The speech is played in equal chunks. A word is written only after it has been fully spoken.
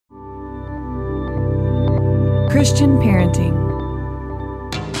Christian parenting.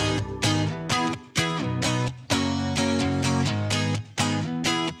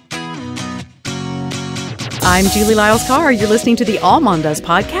 I'm Julie Lyles Carr. You're listening to the All Mom Does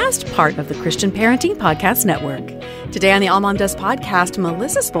podcast, part of the Christian Parenting Podcast Network. Today on the All Mom Does podcast,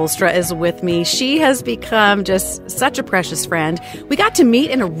 Melissa Spoelstra is with me. She has become just such a precious friend. We got to meet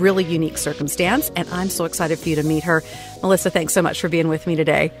in a really unique circumstance, and I'm so excited for you to meet her. Melissa, thanks so much for being with me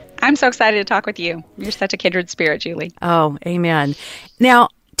today. I'm so excited to talk with you. You're such a kindred spirit, Julie. Oh, amen. Now,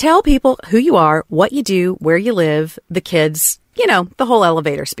 tell people who you are, what you do, where you live, the kids, the whole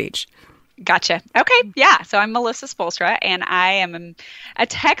elevator speech. Gotcha. Okay. Yeah. So I'm Melissa Spoelstra, and I am a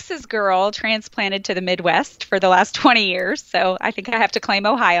Texas girl transplanted to the Midwest for the last 20 years. So I think I have to claim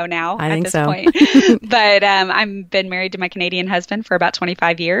Ohio now at this point. But I've been married to my Canadian husband for about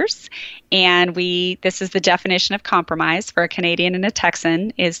 25 years. And this is the definition of compromise for a Canadian and a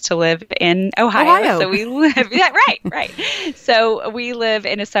Texan is to live in Ohio. So we live, yeah, right. So we live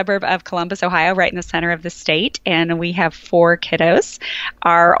in a suburb of Columbus, Ohio, right in the center of the state. And we have 4 kiddos.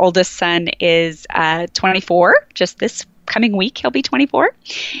 Our oldest son is 24. Just this coming week, he'll be 24.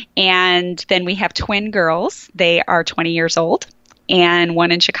 And then we have twin girls. They are 20 years old, and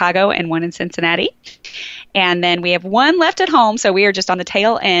one in Chicago and one in Cincinnati. And then we have one left at home. So we are just on the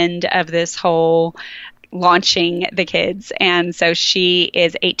tail end of this whole launching the kids. And so she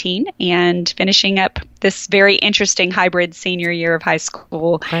is 18 and finishing up this very interesting hybrid senior year of high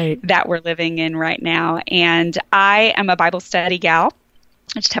school that we're living in right now. And I am a Bible study gal.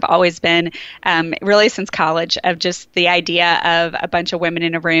 I just have always been, really since college, of just the idea of a bunch of women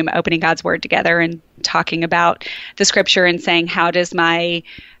in a room opening God's Word together and talking about the Scripture and saying, how does my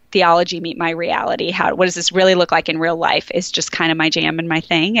theology meet my reality? What does this really look like in real life is just kind of my jam and my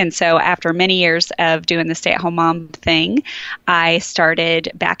thing. And so after many years of doing the stay-at-home mom thing, I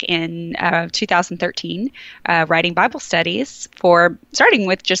started back in 2013 writing Bible studies starting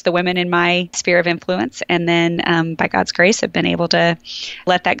with just the women in my sphere of influence. And then by God's grace, I've been able to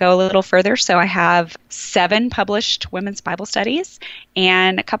let that go a little further. So I have 7 published women's Bible studies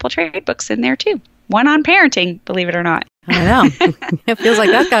and a couple trade books in there too. One on parenting, believe it or not. I know. It feels like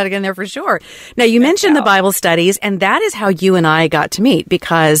that's got to get in there for sure. Now, you mentioned the Bible studies, and that is how you and I got to meet,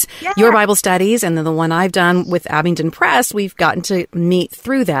 because your Bible studies and then the one I've done with Abingdon Press, we've gotten to meet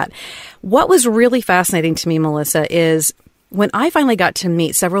through that. What was really fascinating to me, Melissa, is when I finally got to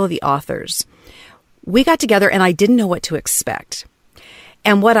meet several of the authors, we got together and I didn't know what to expect.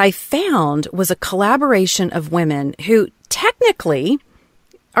 And what I found was a collaboration of women who technically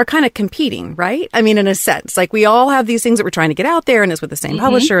are kind of competing, right? I mean, in a sense, like we all have these things that we're trying to get out there, and it's with the same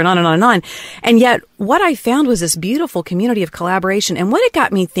publisher and on and on and on. And yet what I found was this beautiful community of collaboration. And what it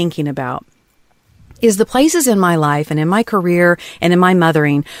got me thinking about is the places in my life and in my career and in my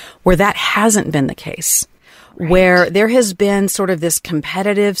mothering where that hasn't been the case. Where there has been sort of this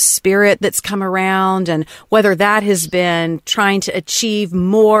competitive spirit that's come around, and whether that has been trying to achieve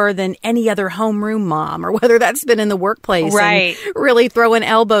more than any other homeroom mom, or whether that's been in the workplace and really throwing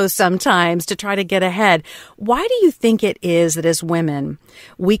elbows sometimes to try to get ahead. Why do you think it is that as women,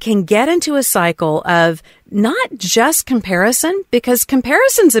 we can get into a cycle of not just comparison, because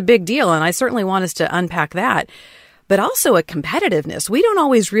comparison's a big deal, and I certainly want us to unpack that, but also a competitiveness. We don't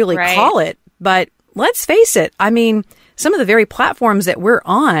always really call it, but let's face it. I mean, some of the very platforms that we're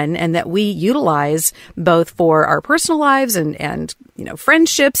on and that we utilize both for our personal lives and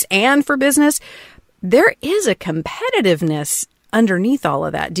friendships and for business, there is a competitiveness underneath all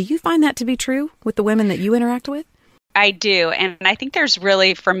of that. Do you find that to be true with the women that you interact with? I do. And I think there's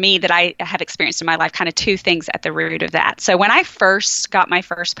really, for me, that I have experienced in my life, kind of 2 things at the root of that. So when I first got my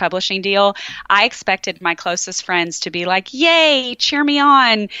first publishing deal, I expected my closest friends to be like, yay, cheer me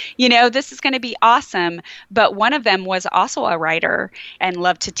on. This is going to be awesome. But one of them was also a writer and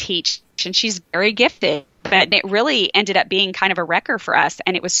loved to teach, and she's very gifted. But it really ended up being kind of a wrecker for us.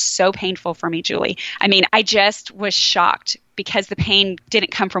 And it was so painful for me, Julie. I mean, I just was shocked because the pain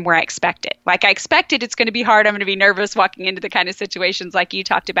didn't come from where I expected. Like I expected it's going to be hard. I'm going to be nervous walking into the kind of situations like you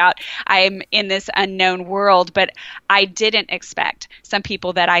talked about. I'm in this unknown world, but I didn't expect some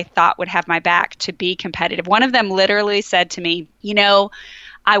people that I thought would have my back to be competitive. One of them literally said to me,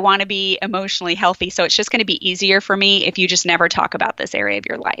 I want to be emotionally healthy, so it's just going to be easier for me if you just never talk about this area of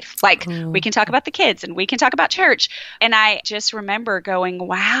your life. Like, we can talk about the kids and we can talk about church. And I just remember going,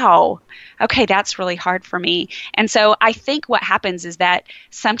 wow, okay, that's really hard for me. And so I think what happens is that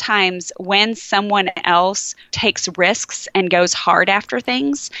sometimes when someone else takes risks and goes hard after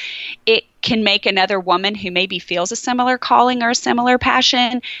things, it can make another woman who maybe feels a similar calling or a similar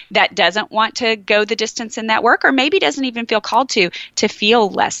passion that doesn't want to go the distance in that work, or maybe doesn't even feel called to feel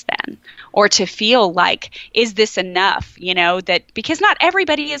less than, or to feel like, is this enough? That because not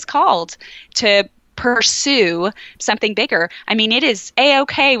everybody is called to pursue something bigger. I mean, it is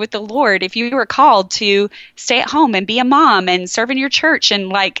A-okay with the Lord if you are called to stay at home and be a mom and serve in your church,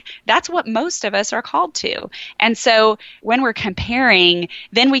 and that's what most of us are called to. And so when we're comparing,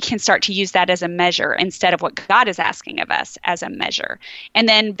 then we can start to use that as a measure instead of what God is asking of us as a measure. And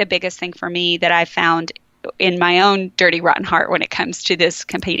then the biggest thing for me that I found in my own dirty, rotten heart when it comes to this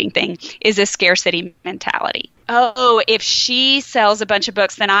competing thing is a scarcity mentality. Oh, if she sells a bunch of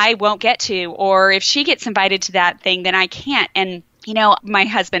books, then I won't get to, or if she gets invited to that thing, then I can't. And my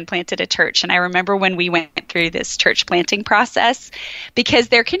husband planted a church, and I remember when we went through this church planting process, because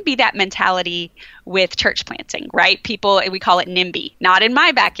there can be that mentality with church planting, right? People, we call it NIMBY, not in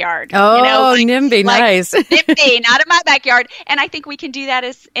my backyard. Oh, NIMBY, nice. NIMBY, not in my backyard. And I think we can do that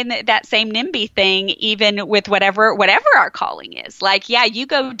as in that same NIMBY thing, even with whatever our calling is. You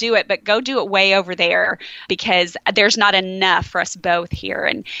go do it, but go do it way over there, because there's not enough for us both here.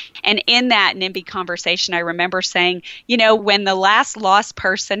 And in that NIMBY conversation, I remember saying, when the last lost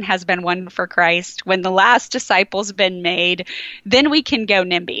person has been won for Christ, when the last disciple's been made, then we can go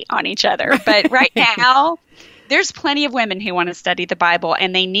NIMBY on each other. But right now, there's plenty of women who want to study the Bible,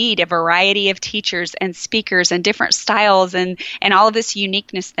 and they need a variety of teachers and speakers and different styles and all of this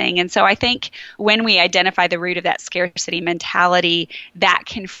uniqueness thing. And so I think when we identify the root of that scarcity mentality, that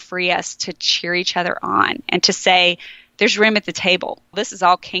can free us to cheer each other on and to say, there's room at the table. This is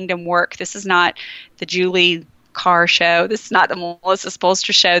all kingdom work. This is not the Julie Carr show. This is not the Melissa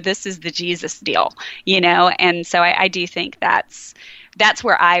Spoelstra show. This is the Jesus deal, And so I do think that's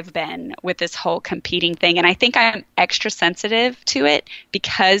where I've been with this whole competing thing. And I think I'm extra sensitive to it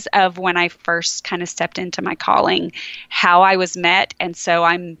because of when I first kind of stepped into my calling, how I was met. And so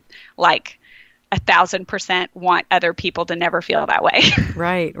I'm 1,000% want other people to never feel that way.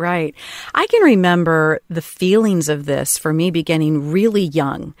 Right. I can remember the feelings of this for me beginning really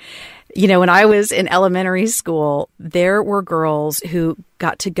young. When I was in elementary school, there were girls who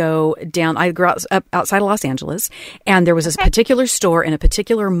got to go down. I grew up outside of Los Angeles, and there was this particular store in a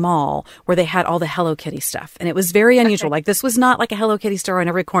particular mall where they had all the Hello Kitty stuff. And it was very unusual. This was not like a Hello Kitty store on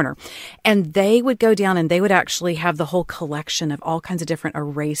every corner. And they would go down and they would actually have the whole collection of all kinds of different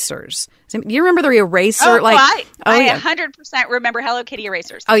erasers. So, do you remember the eraser? I 100% remember Hello Kitty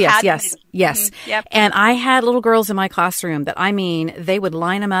erasers. Oh, yes. Mm-hmm. Yep. And I had little girls in my classroom that, they would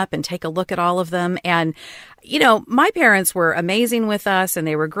line them up and take a look at all of them. And my parents were amazing with us, and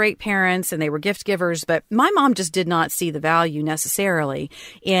they were great parents, and they were gift givers, but my mom just did not see the value necessarily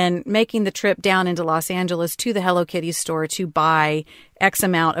in making the trip down into Los Angeles to the Hello Kitty store to buy X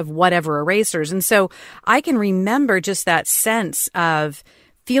amount of whatever erasers. And so I can remember just that sense of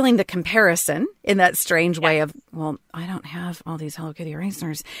feeling the comparison in that strange way of, well, I don't have all these Hello Kitty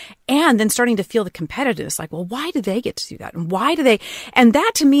erasers. And then starting to feel the competitiveness, why do they get to do that? And why do they? And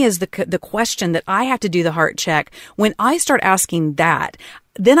that to me is the question that I have to do the heart check. When I start asking that,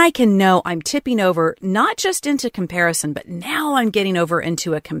 then I can know I'm tipping over not just into comparison, but now I'm getting over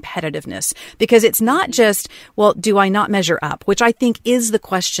into a competitiveness, because it's not just, well, do I not measure up, which I think is the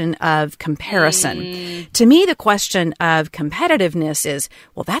question of comparison. To me, the question of competitiveness is,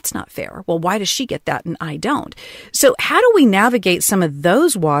 well, that's not fair. Well, why does she get that and I don't? So how do we navigate some of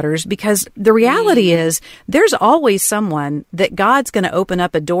those waters? Because the reality is there's always someone that God's going to open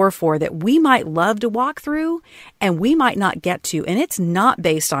up a door for that we might love to walk through and we might not get to. And it's not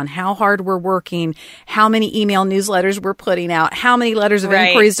based on how hard we're working, how many email newsletters we're putting out, how many letters of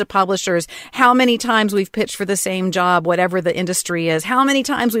inquiries to publishers, how many times we've pitched for the same job, whatever the industry is, how many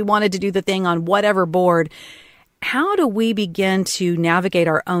times we wanted to do the thing on whatever board. How do we begin to navigate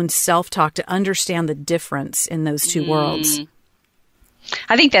our own self-talk to understand the difference in those two worlds?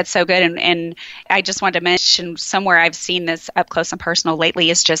 I think that's so good. And I just wanted to mention somewhere I've seen this up close and personal lately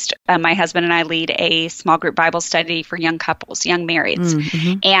is just my husband and I lead a small group Bible study for young couples, young marrieds.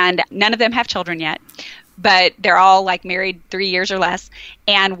 Mm-hmm. And none of them have children yet, but they're all married 3 years or less.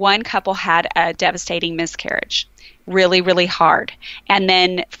 And one couple had a devastating miscarriage, really, really hard. And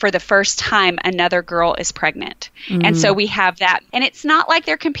then for the first time, another girl is pregnant. Mm-hmm. And so we have that. And it's not like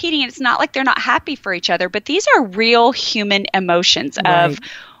they're competing. It's not like they're not happy for each other. But these are real human emotions of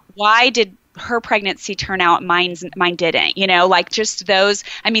why did her pregnancy turn out? Mine didn't, like just those.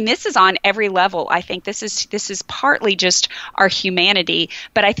 I mean, this is on every level. I think this is partly just our humanity,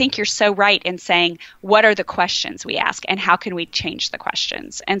 but I think you're so right in saying, what are the questions we ask and how can we change the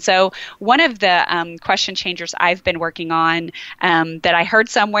questions? And so one of the question changers I've been working on that I heard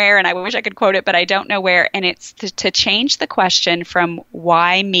somewhere, and I wish I could quote it, but I don't know where, and it's to change the question from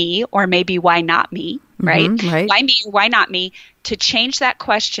why me, or maybe why not me, right? Right. Why me, why not me, to change that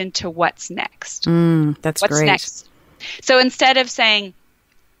question to what's next. That's what's great. Next? So instead of saying,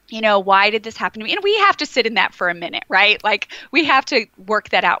 why did this happen to me? And we have to sit in that for a minute, right? Like we have to work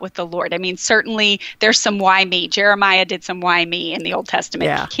that out with the Lord. I mean, certainly there's some why me. Jeremiah did some why me in the Old Testament.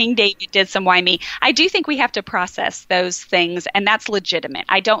 Yeah. King David did some why me. I do think we have to process those things, and that's legitimate.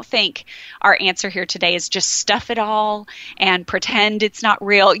 I don't think our answer here today is just stuff it all and pretend it's not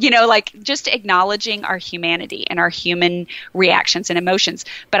real, like just acknowledging our humanity and our human reactions and emotions.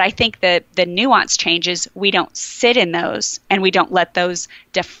 But I think that the nuance changes. We don't sit in those and we don't let those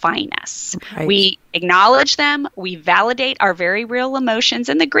define us. Right. We acknowledge them, we validate our very real emotions,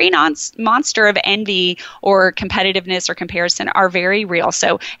 and the green monster of envy or competitiveness or comparison are very real.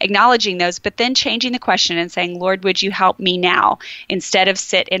 So acknowledging those, but then changing the question and saying, Lord, would you help me now? Instead of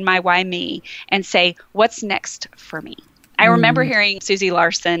sit in my why me and say, what's next for me? I remember hearing Susie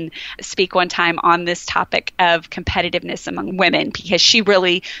Larson speak one time on this topic of competitiveness among women, because she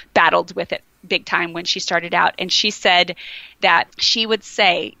really battled with it big time when she started out. And she said that she would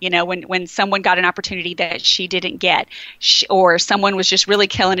say, when someone got an opportunity that she didn't get, or someone was just really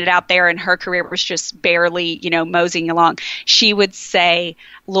killing it out there and her career was just barely, moseying along, she would say,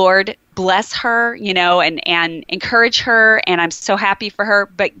 Lord, bless her, and encourage her. And I'm so happy for her,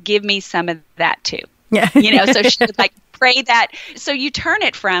 but give me some of that too. Yeah. So she would pray that. So you turn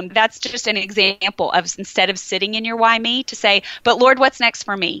it from, that's just an example of, instead of sitting in your why me, to say, but Lord, what's next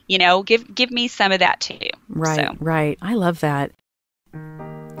for me? Give me some of that too. Right, right. I love that.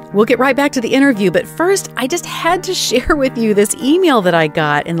 We'll get right back to the interview, but first, I just had to share with you this email that I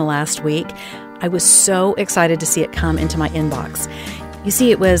got in the last week. I was so excited to see it come into my inbox. You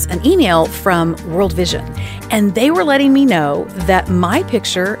see, it was an email from World Vision, and they were letting me know that my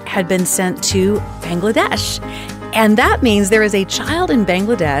picture had been sent to Bangladesh. And that means there is a child in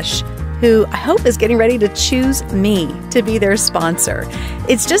Bangladesh who I hope is getting ready to choose me to be their sponsor.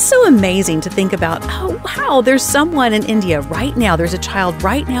 It's just so amazing to think about, oh, wow, there's someone in India right now. There's a child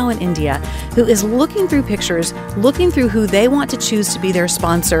right now in India who is looking through pictures, looking through who they want to choose to be their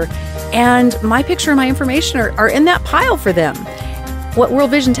sponsor. And my picture and my information are in that pile for them. What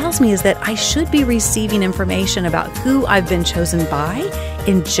World Vision tells me is that I should be receiving information about who I've been chosen by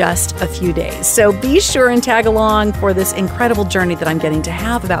in just a few days. So be sure and tag along for this incredible journey that I'm getting to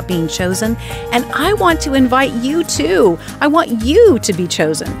have about being chosen. And I want to invite you too. I want you to be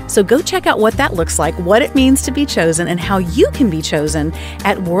chosen. So go check out what that looks like, what it means to be chosen, and how you can be chosen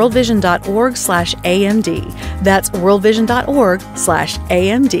at worldvision.org/AMD. That's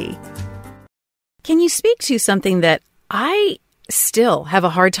worldvision.org/AMD. Can you speak to something that I still have a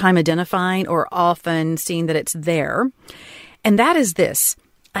hard time identifying, or often seeing that it's there? And that is this,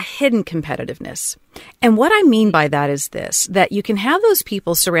 a hidden competitiveness. And what I mean by that is this, that you can have those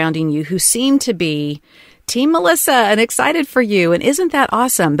people surrounding you who seem to be Team Melissa and excited for you. And isn't that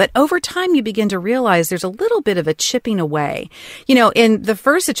awesome? But over time, you begin to realize there's a little bit of a chipping away. In the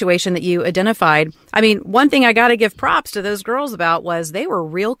first situation that you identified, I mean, one thing I got to give props to those girls about was they were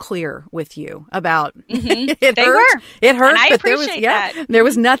real clear with you about it hurt. It hurt. And I but appreciate that. There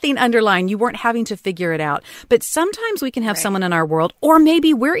was nothing underlying. You weren't having to figure it out. But sometimes we can have someone in our world, or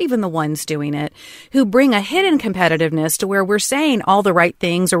maybe we're even the ones doing it, who bring a hidden competitiveness to where we're saying all the right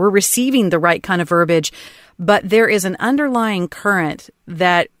things or we're receiving the right kind of verbiage. But there is an underlying current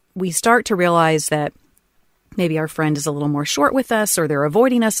that we start to realize that maybe our friend is a little more short with us, or they're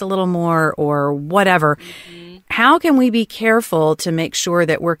avoiding us a little more, or whatever. Mm-hmm. How can we be careful to make sure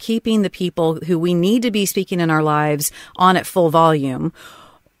that we're keeping the people who we need to be speaking in our lives on at full volume?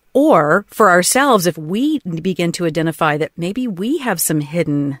 Or for ourselves, if we begin to identify that maybe we have some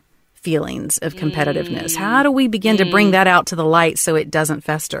hidden feelings of competitiveness, how do we begin to bring that out to the light so it doesn't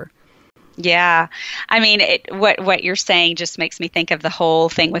fester? Yeah. I mean, what you're saying just makes me think of the whole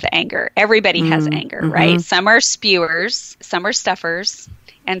thing with anger. Everybody has anger, right? Some are spewers, some are stuffers,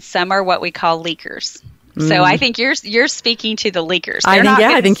 and some are what we call leakers. So I think you're speaking to the leakers. They're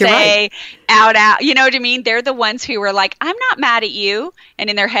I think you're right. Out. You know what I mean? They're the ones who are like, I'm not mad at you. And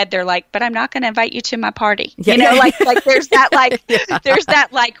in their head, they're like, but I'm not going to invite you to my party. Yeah. You know, like there's that, there's that,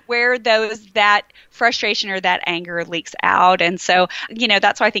 where that frustration or that anger leaks out. And so,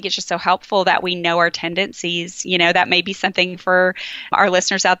 that's why I think it's just so helpful that we know our tendencies. That may be something for our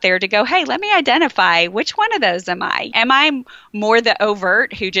listeners out there to go, hey, let me identify which one of those am I? Am I more the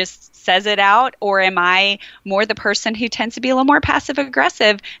overt who just says it out, or am I more the person who tends to be a little more passive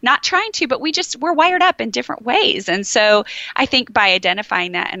aggressive, not trying to, but we're wired up in different ways. And so I think by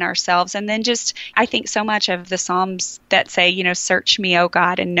identifying that in ourselves, and then I think so much of the Psalms that say, search me, O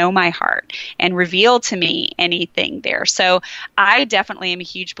God, and know my heart and reveal to me anything there. So I definitely am a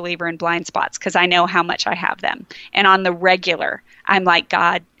huge believer in blind spots because I know how much I have them. And on the regular, I'm like,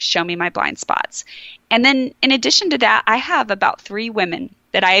 God, show me my blind spots. And then in addition to that, I have about 3 women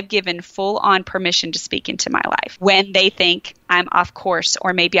that I have given full-on permission to speak into my life when they think I'm off course,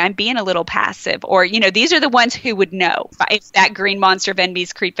 or maybe I'm being a little passive, or, these are the ones who would know if that green monster of envy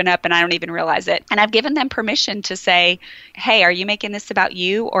is creeping up and I don't even realize it. And I've given them permission to say, hey, are you making this about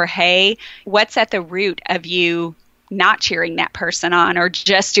you? Or, hey, what's at the root of you not cheering that person on, or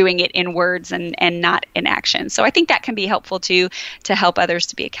just doing it in words and not in action? So I think that can be helpful too, to help others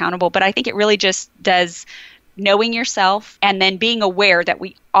to be accountable. But I think it really just does knowing yourself and then being aware that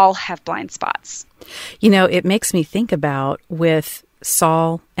we all have blind spots. It makes me think about with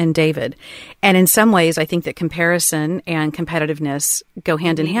Saul and David. And in some ways, I think that comparison and competitiveness go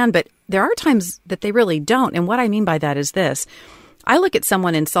hand in hand, but there are times that they really don't. And what I mean by that is this. I look at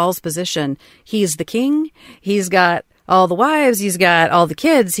someone in Saul's position. He's the king. He's got all the wives. He's got all the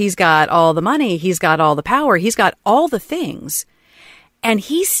kids. He's got all the money. He's got all the power. He's got all the things. And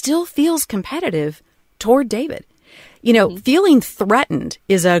he still feels competitive toward David. Feeling threatened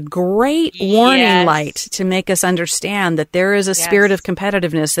is a great warning light to make us understand that there is a spirit of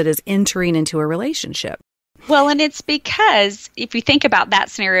competitiveness that is entering into a relationship. Well, and it's because if you think about that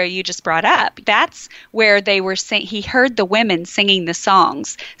scenario you just brought up, that's where they were saying, he heard the women singing the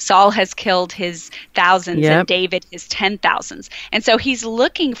songs. Saul has killed his thousands and David his 10,000s. And so he's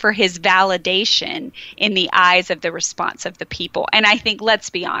looking for his validation in the eyes of the response of the people. And I think,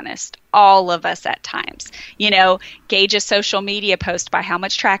 let's be honest, all of us at times, gauge a social media post by how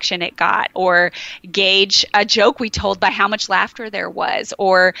much traction it got, or gauge a joke we told by how much laughter there was,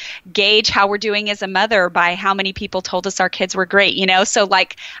 or gauge how we're doing as a mother by how many people told us our kids were great, So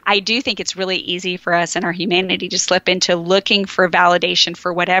I do think it's really easy for us in our humanity to slip into looking for validation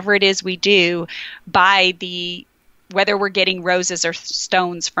for whatever it is we do by whether we're getting roses or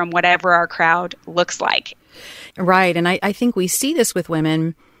stones from whatever our crowd looks like. Right. And I think we see this with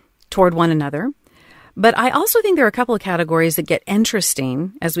women toward one another. But I also think there are a couple of categories that get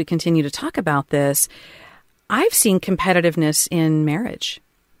interesting as we continue to talk about this. I've seen competitiveness in marriage,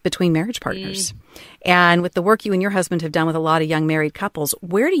 between marriage partners. And with the work you and your husband have done with a lot of young married couples,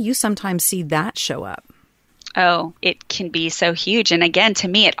 where do you sometimes see that show up? Oh, it can be so huge. And again, to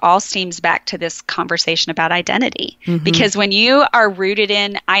me, it all steams back to this conversation about identity. Because when you are rooted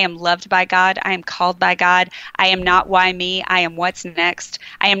in, I am loved by God, I am called by God, I am not why me, I am what's next,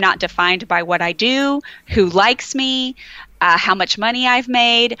 I am not defined by what I do, who likes me, how much money I've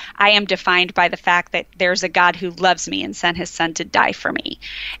made. I am defined by the fact that there's a God who loves me and sent his son to die for me.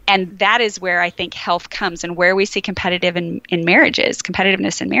 And that is where I think health comes, and where we see competitiveness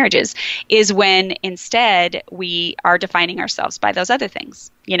in marriages is when instead we are defining ourselves by those other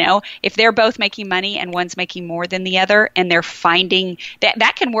things. If they're both making money and one's making more than the other, and they're finding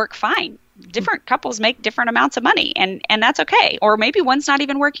that can work fine. Different couples make different amounts of money, and that's okay. Or maybe one's not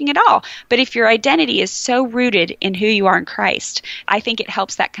even working at all. But if your identity is so rooted in who you are in Christ, I think it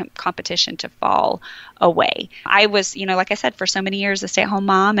helps that competition to fall away. I was, like I said, for so many years, a stay-at-home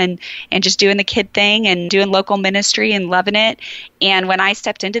mom and just doing the kid thing and doing local ministry and loving it. And when I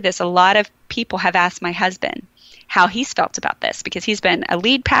stepped into this, a lot of people have asked my husband how he's felt about this, because he's been a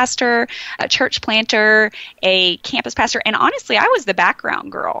lead pastor, a church planter, a campus pastor, and honestly, I was the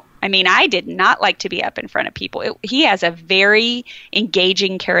background girl. I mean, I did not like to be up in front of people. He has a very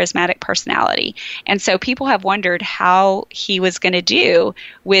engaging, charismatic personality, and so people have wondered how he was going to do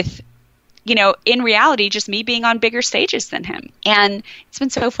with, in reality, just me being on bigger stages than him. And it's been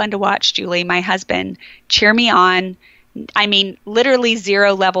so fun to watch, Julie, my husband, cheer me on. I mean, literally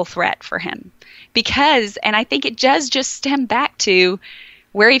 0 level threat for him. Because, and I think it does just stem back to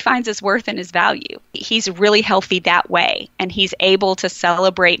where he finds his worth and his value. He's really healthy that way, and he's able to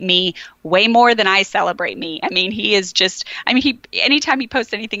celebrate me way more than I celebrate me. I mean, anytime he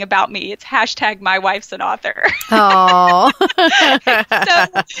posts anything about me, it's hashtag my wife's an author. Oh,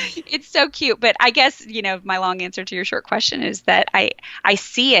 it's so cute. But I guess, my long answer to your short question is that I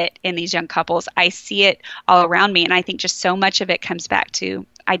see it in these young couples. I see it all around me. And I think just so much of it comes back to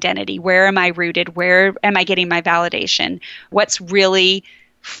identity. Where am I rooted? Where am I getting my validation? What's really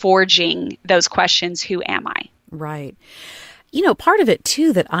forging those questions? Who am I? Right. Part of it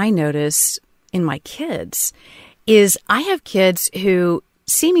too that I notice in my kids is I have kids who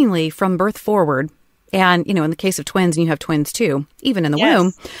seemingly from birth forward, and, in the case of twins, and you have twins too, even in the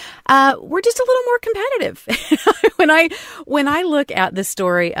womb, we're just a little more competitive. When I look at the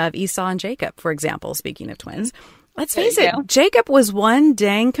story of Esau and Jacob, for example, speaking of twins, let's face it, Jacob was one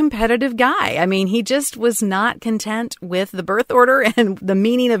dang competitive guy. I mean, he just was not content with the birth order and the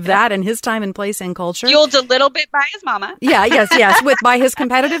meaning of that and his time and place in culture. Fueled a little bit by his mama. Yes. By his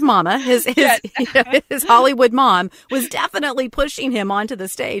competitive mama. His Hollywood mom was definitely pushing him onto the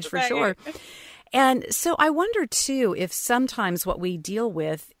stage for sure. And so I wonder, too, if sometimes what we deal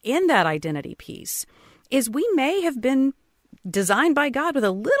with in that identity piece is we may have been designed by God with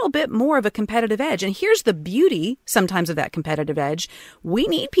a little bit more of a competitive edge. And here's the beauty sometimes of that competitive edge. We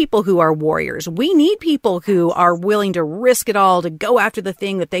need people who are warriors. We need people who are willing to risk it all to go after the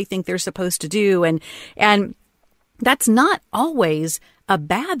thing that they think they're supposed to do. And that's not always a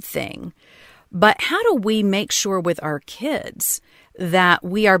bad thing. But how do we make sure with our kids that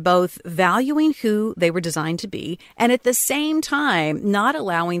we are both valuing who they were designed to be and at the same time not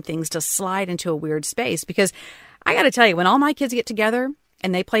allowing things to slide into a weird space? Because I got to tell you, when all my kids get together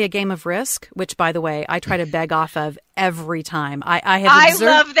and they play a game of Risk, which, by the way, I try to beg off of every time. I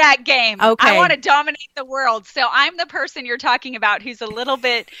love that game. Okay. I want to dominate the world. So I'm the person you're talking about who's a little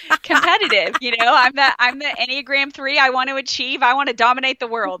bit competitive. I'm the Enneagram 3. I want to achieve. I want to dominate the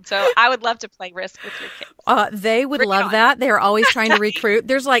world. So I would love to play Risk with your kids. They would love that. They're always trying to recruit.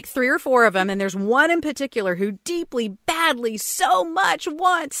 There's like 3 or 4 of them, and there's one in particular who deeply, badly, so much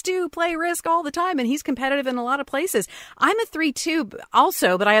wants to play Risk all the time, and he's competitive in a lot of places. I'm a 3-2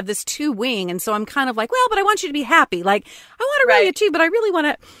 also, but I have this 2 wing, and so I'm kind of like, well, but I want you to be happy. Like, I want to really achieve, but I really want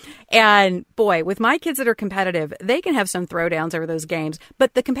to. And boy, with my kids that are competitive, they can have some throwdowns over those games.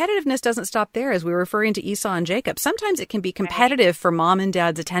 But the competitiveness doesn't stop there, as we were referring to Esau and Jacob. Sometimes it can be competitive for mom and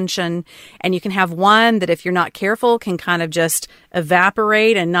dad's attention. And you can have one that, if you're not careful, can kind of just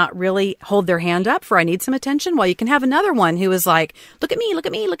evaporate and not really hold their hand up for, I need some attention. While you can have another one who is like, look at me, look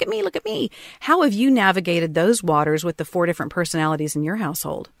at me, look at me, look at me. How have you navigated those waters with the 4 different personalities in your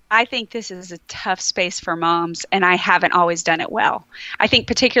household? I think this is a tough space for moms, and I haven't always done it well. I think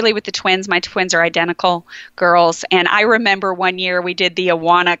particularly with the twins, my twins are identical girls. And I remember one year we did the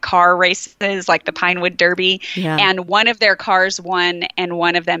Awana Carr races, like the Pinewood Derby, and one of their cars won and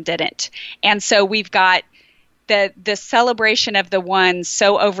one of them didn't. And so we've got the celebration of the one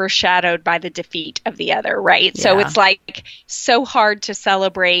so overshadowed by the defeat of the other, right? Yeah. So it's like so hard to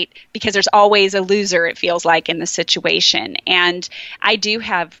celebrate because there's always a loser, it feels like, in the situation. And I do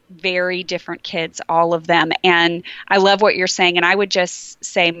have very different kids, all of them. And I love what you're saying. And I would just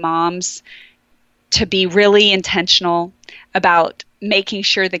say, moms, to be really intentional about making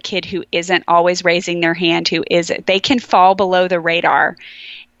sure the kid who isn't always raising their hand, they can fall below the radar.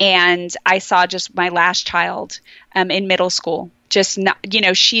 And I saw just my last child in middle school, just not,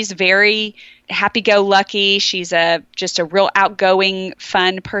 she's very happy-go-lucky. She's just a real outgoing,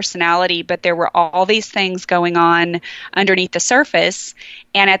 fun personality. But there were all these things going on underneath the surface.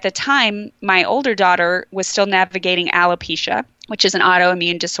 And at the time, my older daughter was still navigating alopecia, which is an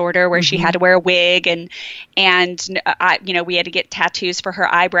autoimmune disorder where she had to wear a wig, and we had to get tattoos for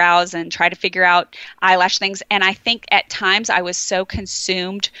her eyebrows and try to figure out eyelash things. And I think at times I was so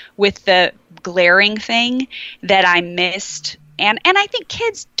consumed with the glaring thing that I missed. And I think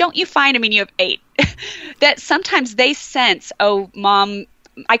kids, don't you find, you have 8, that sometimes they sense, oh, mom,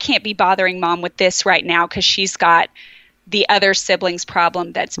 I can't be bothering mom with this right now because she's got the other sibling's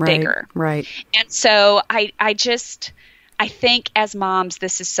problem that's bigger. Right. And so I think as moms,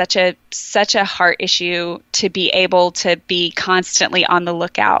 this is such a heart issue to be able to be constantly on the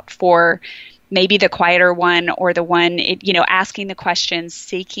lookout for maybe the quieter one or the one, asking the questions,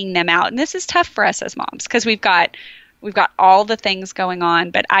 seeking them out. And this is tough for us as moms because we've got all the things going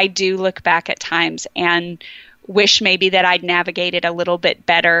on. But I do look back at times and wish maybe that I'd navigated a little bit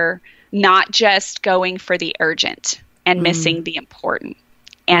better, not just going for the urgent and missing the important.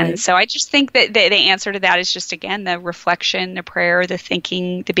 And so I just think that the answer to that is just, again, the reflection, the prayer, the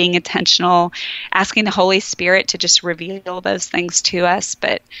thinking, the being intentional, asking the Holy Spirit to just reveal those things to us.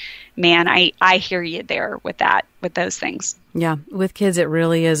 But man, I hear you there with that, with those things. Yeah. With kids, it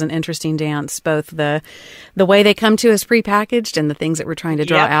really is an interesting dance, both the way they come to us prepackaged and the things that we're trying to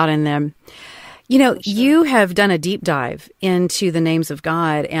draw out in them. You know, you have done a deep dive into the names of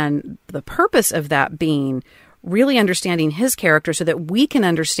God, and the purpose of that being really understanding his character so that we can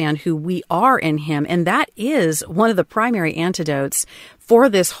understand who we are in him. And that is one of the primary antidotes for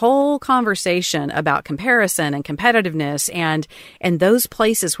this whole conversation about comparison and competitiveness and those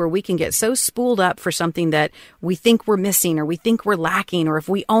places where we can get so spooled up for something that we think we're missing or we think we're lacking, or if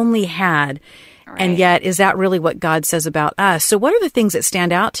we only had. Right. And yet, is that really what God says about us? So what are the things that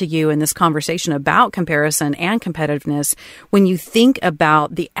stand out to you in this conversation about comparison and competitiveness when you think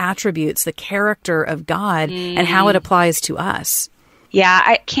about the attributes, the character of God and how it applies to us? Yeah,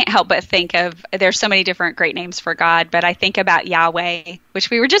 I can't help but think of, there's so many different great names for God, but I think about Yahweh, which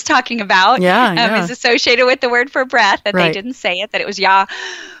we were just talking about, is associated with the word for breath, that they didn't say it, that it was Yahweh.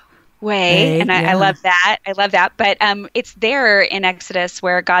 And I love that. I love that. But it's there in Exodus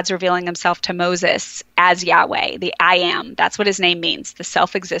where God's revealing himself to Moses as Yahweh, the I am. That's what his name means, the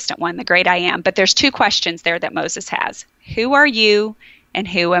self-existent one, the great I am. But there's two questions there that Moses has. Who are you and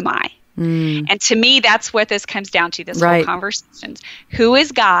who am I? And to me, that's what this comes down to, this whole conversation. Who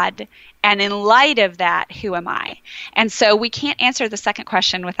is God? And in light of that, who am I? And so we can't answer the second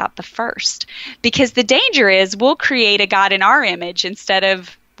question without the first, because the danger is we'll create a God in our image instead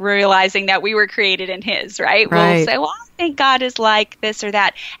of realizing that we were created in his, right? We'll say, well, I think God is like this or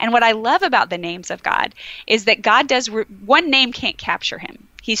that. And what I love about the names of God is that God does, one name can't capture him.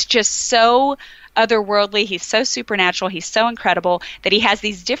 He's just so otherworldly. He's so supernatural. He's so incredible that he has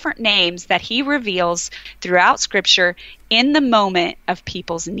these different names that he reveals throughout Scripture in the moment of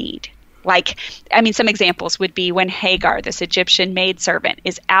people's need. Like, I mean, some examples would be when Hagar, this Egyptian maidservant,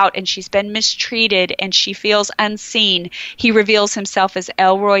 is out and she's been mistreated and she feels unseen. He reveals himself as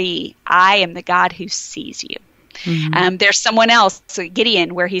El Roi. I am the God who sees you. There's someone else,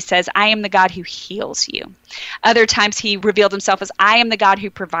 Gideon, where he says, I am the God who heals you. Other times he revealed himself as, I am the God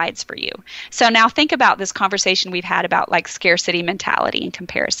who provides for you. So now think about this conversation we've had about like scarcity mentality and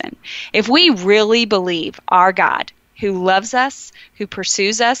comparison. If we really believe our God, who loves us, who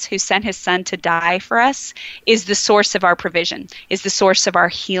pursues us, who sent his son to die for us, is the source of our provision, is the source of our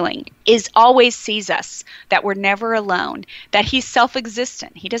healing, is always sees us, that we're never alone, that he's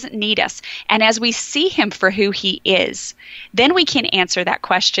self-existent, he doesn't need us. And as we see him for who he is, then we can answer that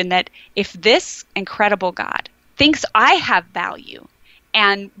question that if this incredible God thinks I have value,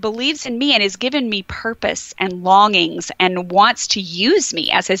 and believes in me and has given me purpose and longings and wants to use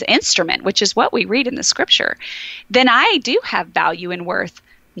me as his instrument, which is what we read in the Scripture, then I do have value and worth,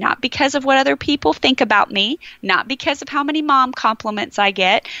 not because of what other people think about me, not because of how many mom compliments I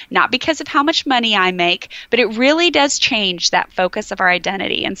get, not because of how much money I make, but it really does change that focus of our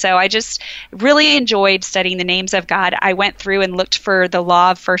identity. And so I just really enjoyed studying the names of God. I went through and looked for the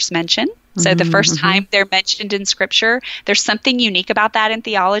law of first mention. So the first time they're mentioned in Scripture, there's something unique about that in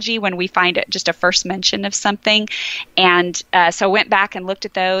theology when we find it just a first mention of something. And so I went back and looked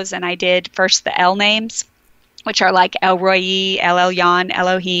at those, and I did first the El names, which are like El Roi, El Elyon,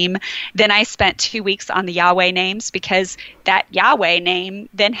 Elohim. Then I spent 2 weeks on the Yahweh names, because that Yahweh name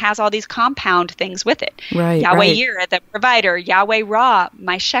then has all these compound things with it. Yahweh Yireh, the provider. Yahweh Ra,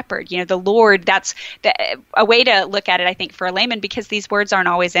 my shepherd. You know, the Lord. That's a way to look at it, I think, for a layman, because these words aren't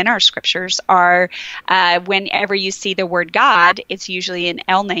always in our Scriptures, are whenever you see the word God, it's usually an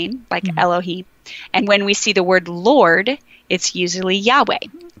El name, like Elohim. And when we see the word Lord, it's usually Yahweh.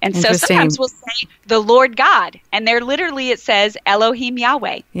 And so sometimes we'll say the Lord God, and there literally it says Elohim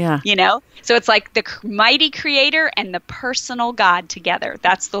Yahweh. You know? So it's like the mighty creator and the personal God together.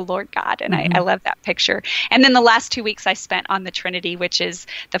 That's the Lord God. And I love that picture. And then the last 2 weeks I spent on the Trinity, which is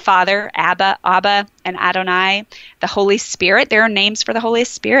the Father, Abba, and Adonai, the Holy Spirit. There are names for the Holy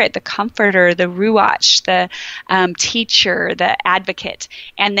Spirit, the Comforter, the Ruach, the Teacher, the Advocate.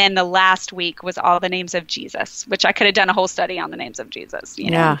 And then the last week was all the names of Jesus, which I could have done a whole study on the names of Jesus, you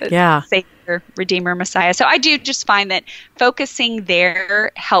know, Savior, Redeemer, Messiah. So I do just find that focusing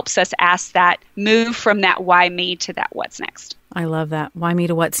there helps us ask that, move from that why me to that what's next. I love that. Why me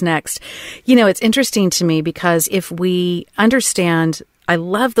to what's next? You know, it's interesting to me because if we understand I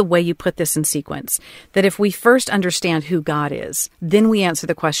love the way you put this in sequence, that if we first understand who God is, then we answer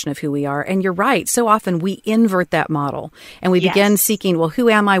the question of who we are. And you're right. So often we invert that model and we begin seeking, well, who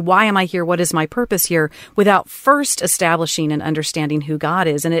am I? Why am I here? What is my purpose here? Without first establishing and understanding who God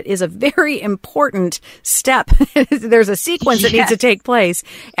is. And it is a very important step. There's a sequence that needs to take place.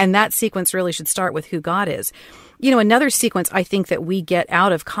 And that sequence really should start with who God is. You know, another sequence I think that we get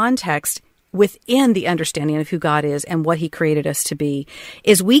out of context within the understanding of who God is and what he created us to be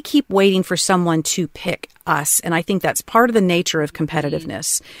is we keep waiting for someone to pick us. And I think that's part of the nature of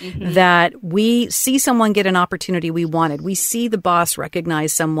competitiveness, that we see someone get an opportunity we wanted. We see the boss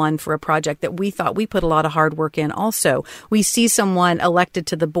recognize someone for a project that we thought we put a lot of hard work in also. We see someone elected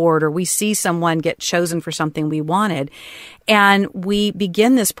to the board, or we see someone get chosen for something we wanted. And we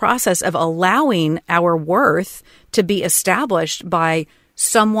begin this process of allowing our worth to be established by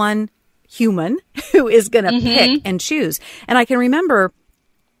someone human who is going to pick and choose. And I can remember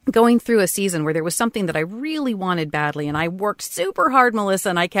going through a season where there was something that I really wanted badly, and I worked super hard, Melissa,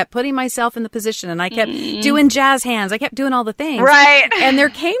 and I kept putting myself in the position, and I kept doing jazz hands. I kept doing all the things. Right. And there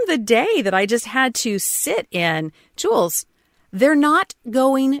came the day that I just had to sit in, Jules, they're not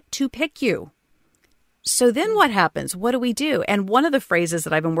going to pick you. So then what happens? What do we do? And one of the phrases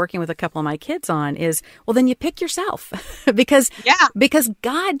that I've been working with a couple of my kids on is, well, then you pick yourself because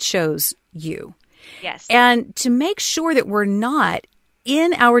God chose you. Yes. And to make sure that we're not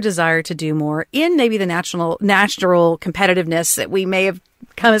in our desire to do more, in maybe the natural competitiveness that we may have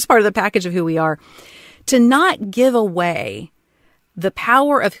come as part of the package of who we are, to not give away the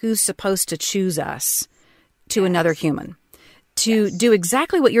power of who's supposed to choose us to another human. To do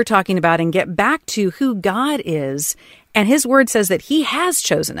exactly what you're talking about and get back to who God is. And his word says that he has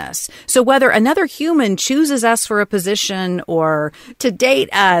chosen us. So whether another human chooses us for a position or to date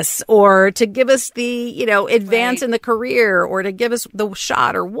us or to give us the, advance in the career or to give us the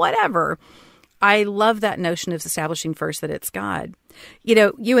shot or whatever, I love that notion of establishing first that it's God.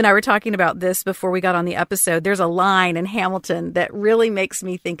 You and I were talking about this before we got on the episode. There's a line in Hamilton that really makes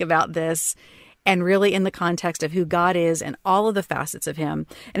me think about this. And really in the context of who God is and all of the facets of him.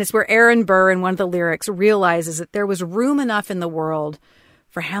 And it's where Aaron Burr in one of the lyrics realizes that there was room enough in the world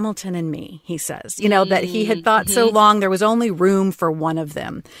for Hamilton and me, he says. That he had thought so long there was only room for one of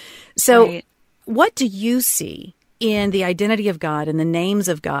them. So what do you see in the identity of God and the names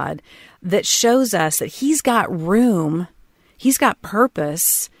of God that shows us that he's got room, he's got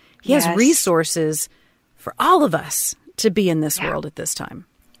purpose, he has resources for all of us to be in this world at this time?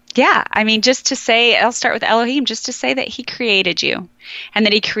 Yeah. I mean, just to say, I'll start with Elohim, just to say that he created you and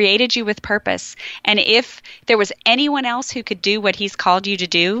that he created you with purpose. And if there was anyone else who could do what he's called you to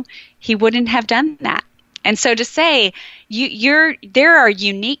do, he wouldn't have done that. And so to say, there are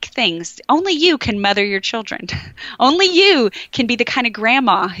unique things. Only you can mother your children. Only you can be the kind of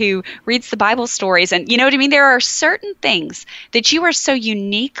grandma who reads the Bible stories. And you know what I mean? There are certain things that you are so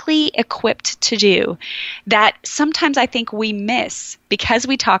uniquely equipped to do that sometimes I think we miss because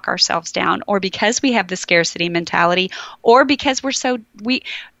we talk ourselves down, or because we have the scarcity mentality, or because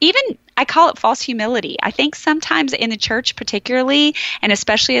I call it false humility. I think sometimes in the church particularly, and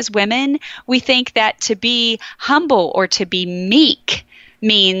especially as women, we think that to be humble or to be meek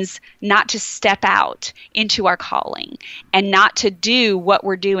means not to step out into our calling and not to do what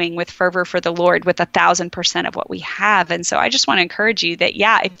we're doing with fervor for the Lord with 1,000% of what we have. And so I just want to encourage you that,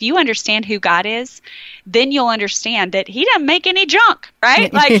 if you understand who God is, then you'll understand that he doesn't make any junk,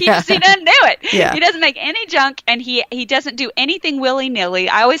 right? Like he doesn't do it. Yeah. He doesn't make any junk, and he doesn't do anything willy-nilly.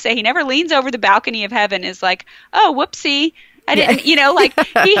 I always say he never leans over the balcony of heaven is like, oh, whoopsie. I didn't, he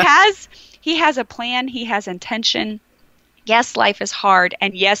has a plan. He has intention. Yes, life is hard,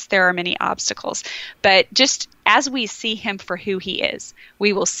 and yes, there are many obstacles. But just as we see him for who he is,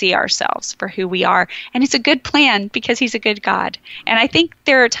 we will see ourselves for who we are. And it's a good plan because he's a good God. And I think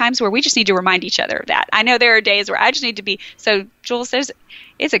there are times where we just need to remind each other of that. I know there are days where I just need to be, so Jules says,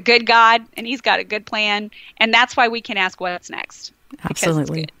 it's a good God, and he's got a good plan. And that's why we can ask what's next.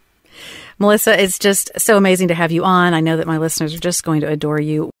 Absolutely. Melissa, it's just so amazing to have you on. I know that my listeners are just going to adore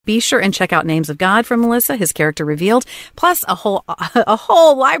you. Be sure and check out Names of God from Melissa, His Character Revealed, plus a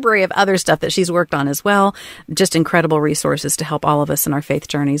whole library of other stuff that she's worked on as well. Just incredible resources to help all of us in our faith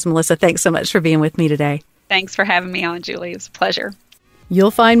journeys. Melissa, thanks so much for being with me today. Thanks for having me on, Julie. It was a pleasure. You'll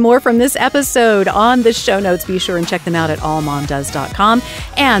find more from this episode on the show notes. Be sure and check them out at allmomdoes.com.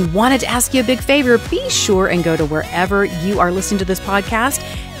 And wanted to ask you a big favor. Be sure and go to wherever you are listening to this podcast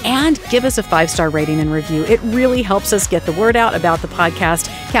and give us a 5-star rating and review. It really helps us get the word out about the podcast.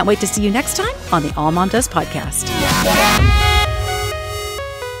 Can't wait to see you next time on the All Mom Does podcast.